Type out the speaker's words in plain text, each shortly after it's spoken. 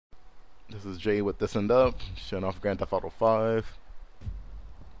This is Jay with This and Up, showing off Grand Theft Auto 5.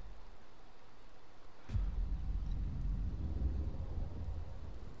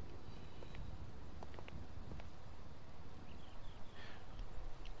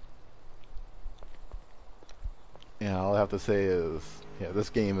 Yeah, all I have to say is, yeah, this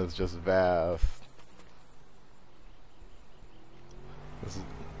game is just vast. This is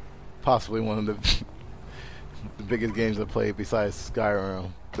possibly one of the, the biggest games I've played besides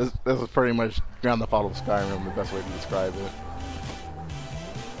Skyrim. This is pretty much Grand Theft Auto Skyrim, the best way to describe it.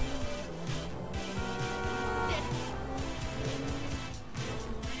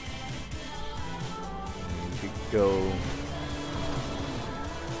 You could go.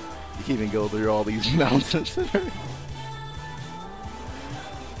 You can even go through all these mountains. This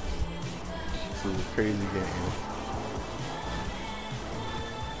is a crazy game.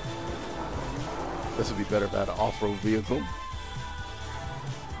 This would be better if I had an off-road vehicle.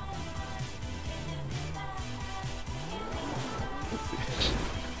 Let's see.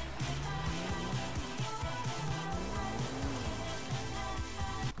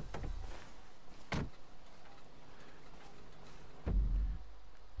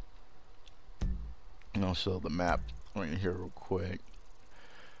 And I'll show the map right here real quick.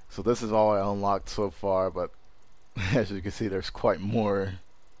 So this is all I unlocked so far, but as you can see, there's quite more.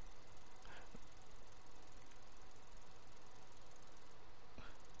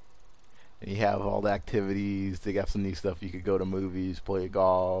 You have all the activities. They got some neat stuff. You could go to movies, play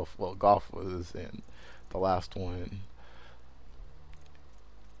golf. Well, golf was in the last one.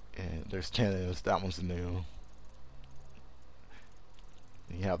 And there's tennis. That one's new.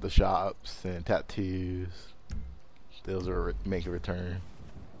 You have the shops and tattoos. Those are make a return.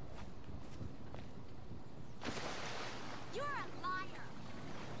 You're a liar.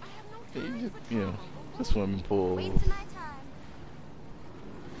 I have no time for You know, the swimming pool. wasting my time.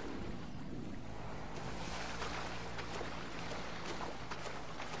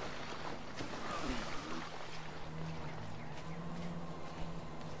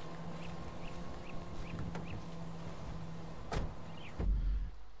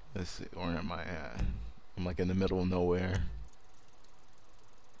 Let's see, where am I at? I'm like in the middle of nowhere.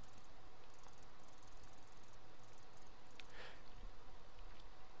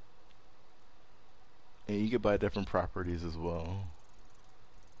 And you can buy different properties as well.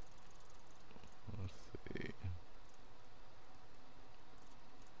 Let's see.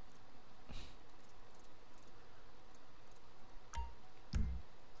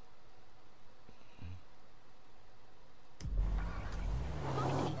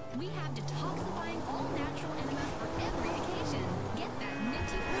 We have detoxifying all natural enemas for every occasion. Get that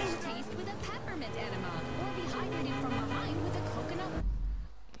minty fresh taste with a peppermint enema, or be hydrated from behind with a coconut.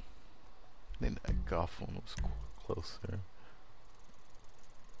 I think that golf one was closer.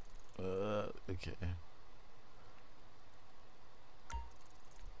 Okay.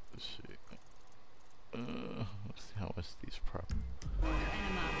 Shit. Let's see how much these properties.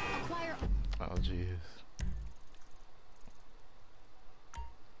 Enema. Acquire Oh, jeez.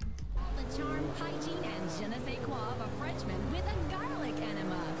 the charm, hygiene, and je ne sais quoi of a Frenchman with a garlic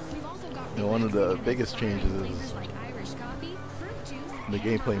enema. We've also got You know, one of the relaxing and biggest changes inspiring is flavors like Irish coffee, fruit juice, the and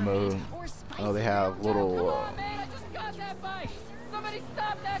gameplay peppermint, mode. or Oh, they spicy have Come little. on, man, I just got that bike. Somebody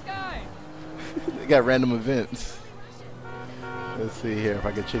stop that guy. They got random events. Let's see here if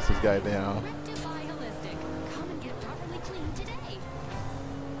I can chase this guy down. Rectify Holistic. Come and get properly cleaned today.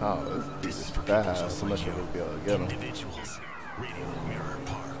 Oh, this is fast. I'm not sure we'll be able to get him. Individuals. Radio Mirror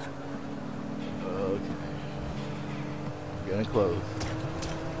Park. Okay. Getting close.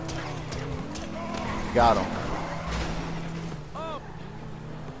 Got him.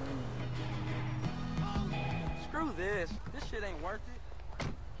 Screw this. This shit ain't worth it.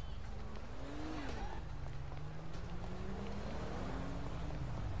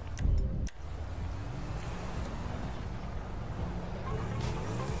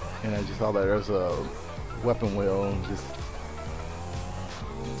 And I just saw that there's a weapon wheel. Just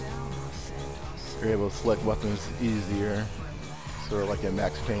you're able to select weapons easier. Sort of like in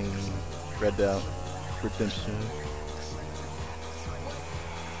Max Payne, Red Dead Redemption.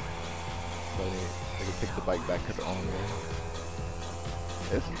 So they can take the bike back to the owner.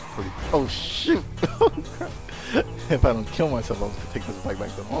 This is pretty. Oh shoot! If I don't kill myself, I was gonna take this bike back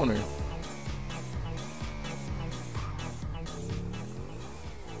to the owner.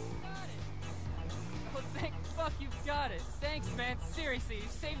 Oh, thank fuck you got it. Thanks, man. Seriously, you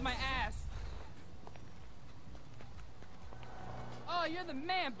saved my ass. Oh, you're the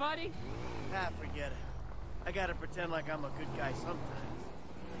man, buddy. Ah, forget it. I gotta pretend like I'm a good guy sometimes.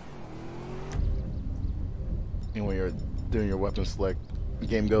 And when you're doing your weapon select, the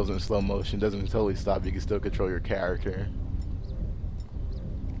game goes in slow motion, doesn't totally stop. You can still control your character.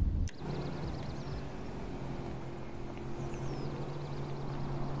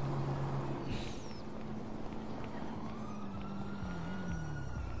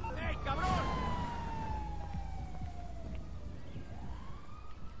 Hey, cabrón!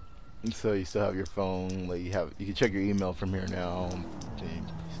 And so you still have your phone. Like you can check your email from here now. And you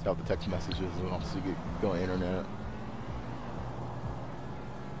still have the text messages, and also you can go on the internet.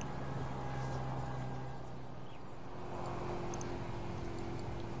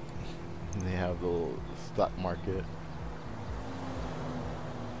 And they have the little stock market.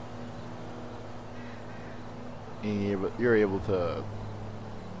 And you're able to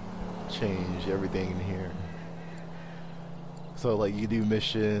change everything in here. So like you do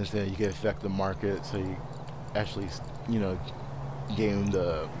missions, and you can affect the market. So you actually, you know, game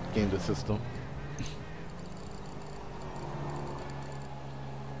the system.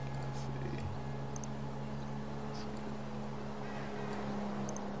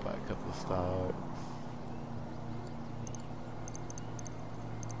 Buy a couple of stocks.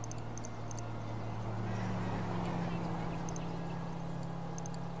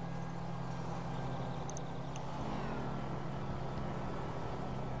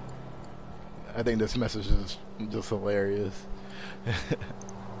 I think this message is just hilarious.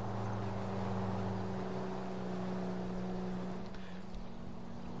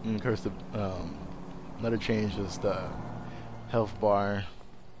 And of course, the another change is the health bar.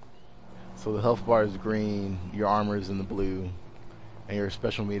 So the health bar is green, your armor is in the blue, and your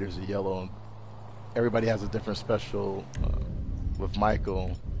special meters are yellow. Everybody has a different special. With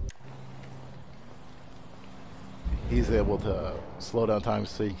Michael, he's able to slow down time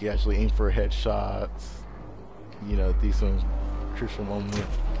so you can actually aim for headshots. You know, do some crucial moments.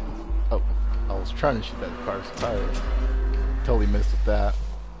 Oh, I was trying to shoot that car's tire. Totally missed with that.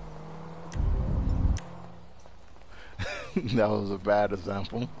 That was a bad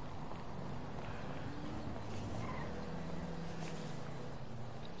example.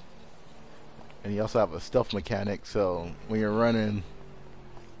 And you also have a stealth mechanic, so when you're running,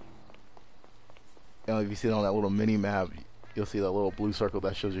 you know, if you see it on that little mini map, you'll see that little blue circle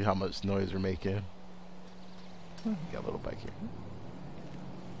that shows you how much noise you're making. Got a little bike here.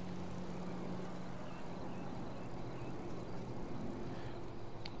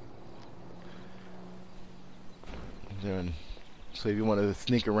 Then, so if you want to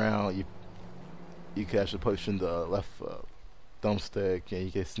sneak around, you can actually push in the left thumbstick, and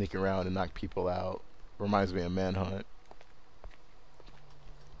you can sneak around and knock people out. Reminds me of Manhunt.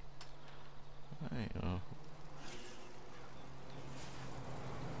 You know.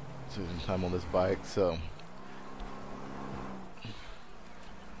 So some time on this bike, so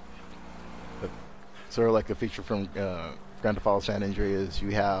sort of like a feature from Grand Theft Auto San Andreas.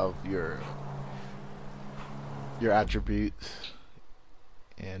 You have your attributes,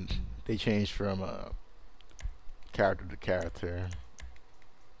 and they change from character to character.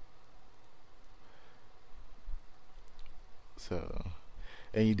 So,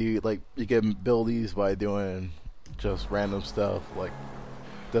 and you can build these by doing just random stuff. Like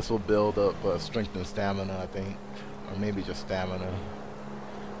this will build up strength and stamina, I think, or maybe just stamina.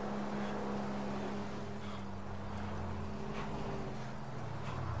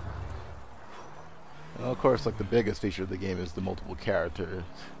 And of course, like the biggest feature of the game is the multiple characters.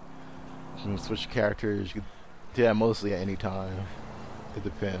 You can switch characters. You can do that mostly at any time. It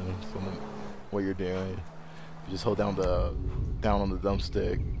depends on what you're doing. You just hold down on the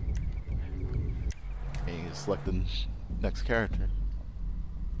thumbstick, and you select the next character.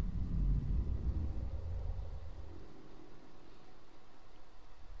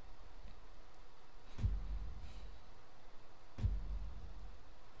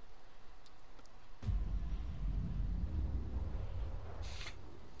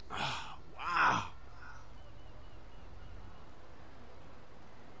 Wow.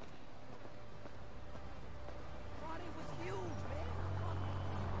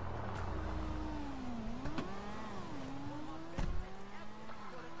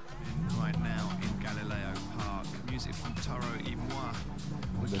 Right now in Galileo Park, music from Toro y Moi.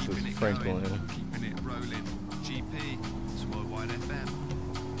 We're This keeping is it Franklin. going, keeping it rolling. GP, it's Worldwide FM.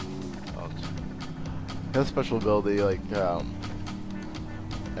 Okay. That special ability, like,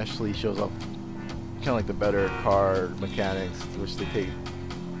 actually shows off kind of like the better car mechanics, which they take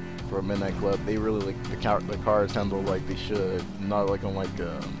for a Midnight Club. They really like the cars handle like they should, not like on like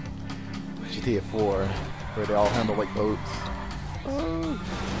GTA 4, where they all handle like boats. Oh.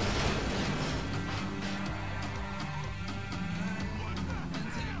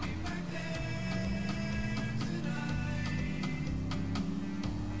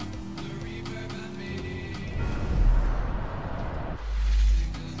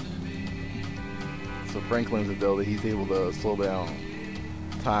 Franklin's ability, he's able to slow down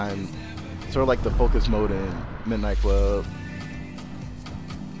time, sort of like the focus mode in Midnight Club.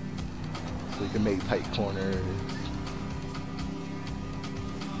 So you can make tight corners.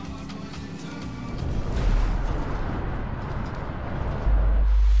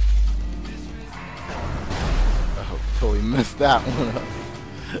 Oh, totally messed that one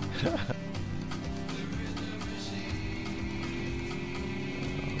up.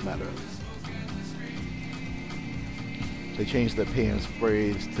 Matter. They changed the pay and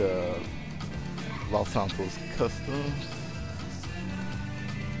sprays to Los Santos Customs.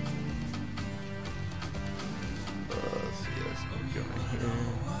 Let's see, let's go right here.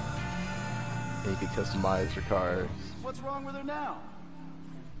 And you can customize your cars. What's wrong with her now?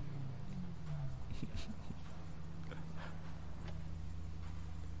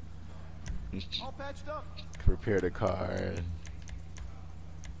 All patched up. Repair the car.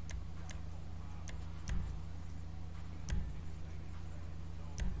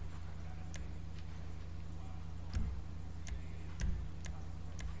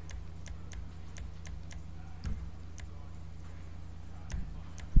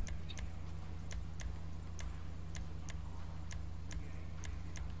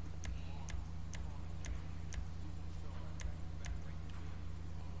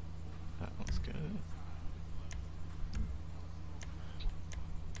 That one's good.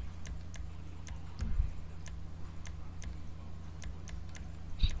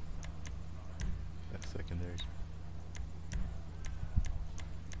 That's secondary.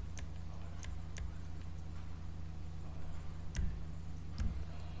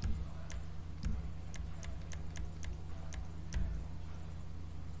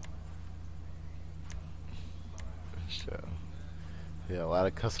 So, yeah, a lot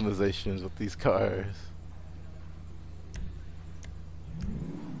of customizations with these cars.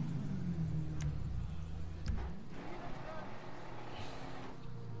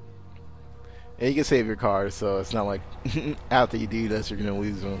 And you can save your cars, so it's not like after you do this, you're gonna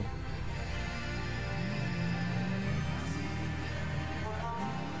lose them.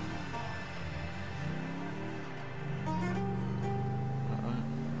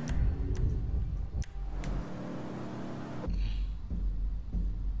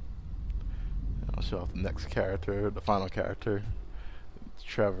 I'll show off the next character, the final character,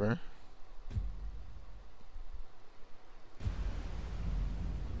 Trevor.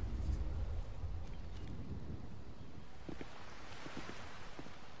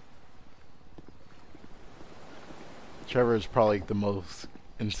 Trevor is probably the most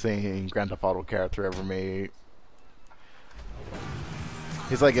insane Grand Theft Auto character ever made.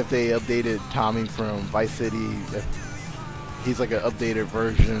 He's like if they updated Tommy from Vice City. He's like an updated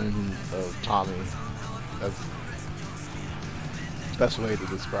version of Tommy. That's the best way to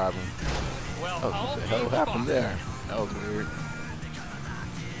describe him. Well, Oh, what the hell happened there? That was weird.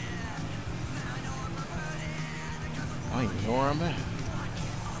 I don't even know where I'm at.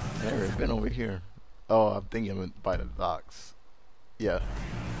 I've never been over here. Oh, I'm thinking I'm by the docks. Yeah.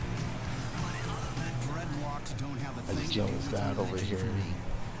 Dreadlocks don't have a I just noticed that over here.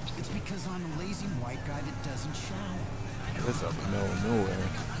 It's because I'm a lazy white guy that doesn't shower. This is up in the middle of nowhere.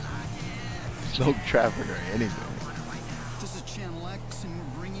 There's no traffic or anything. This is Channel X, and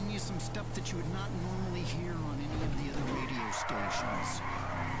we're bringing you some stuff that you would not normally hear on any of the other radio stations.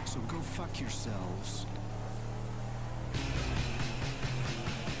 So go fuck yourselves.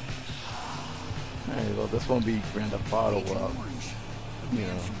 Alright, well, this won't be Grand Theft Auto, Orange. you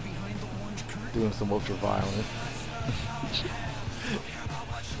know, From behind the orange curtain. doing some ultra violence.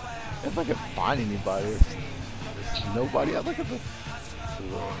 If I can find anybody, there's nobody. I look at this.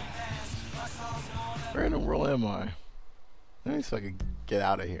 Where in the world am I? Let me see if I can get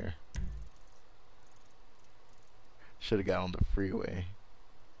out of here. Should have got on the freeway.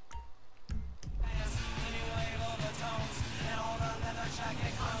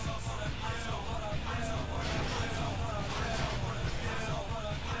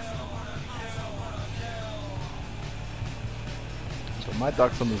 So my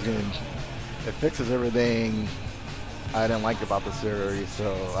Dark Summer's game, it fixes everything I didn't like about the series,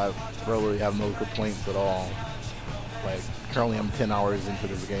 so I really have no complaints at all. Like, currently I'm 10 hours into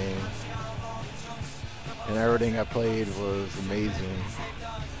this game, and everything I played was amazing.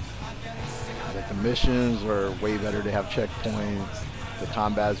 Like, the missions are way better, they have checkpoints, the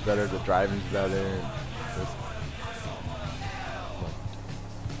combat's better, the driving's better.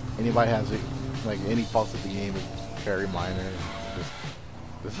 Anybody has it, like, any faults of the game is very minor.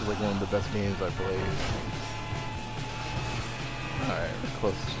 This is like one of the best games I played. Alright, we're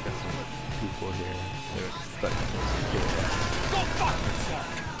close. Got some people here. They're expecting us to kill that. Go fuck yourself!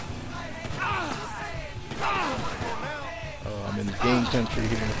 Oh, I'm in the game country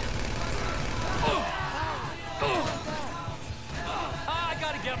here. I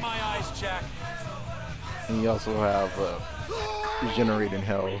gotta get my eyes checked. And you also have regenerating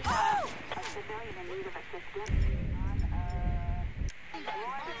health.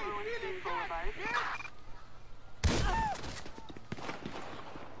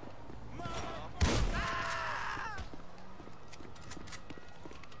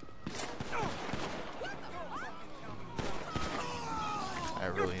 I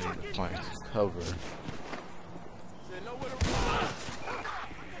really need to find cover.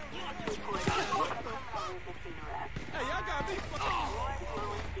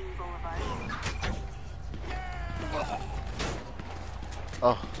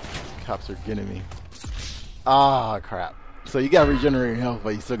 Oh, cops are getting me. Ah, crap. So you got regenerating health,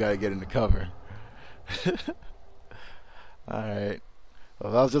 but you still gotta get into cover. Alright.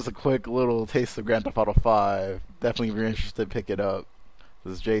 Well, that was just a quick little taste of Grand Theft Auto 5. Definitely if you're interested, pick it up.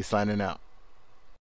 This is Jay signing out.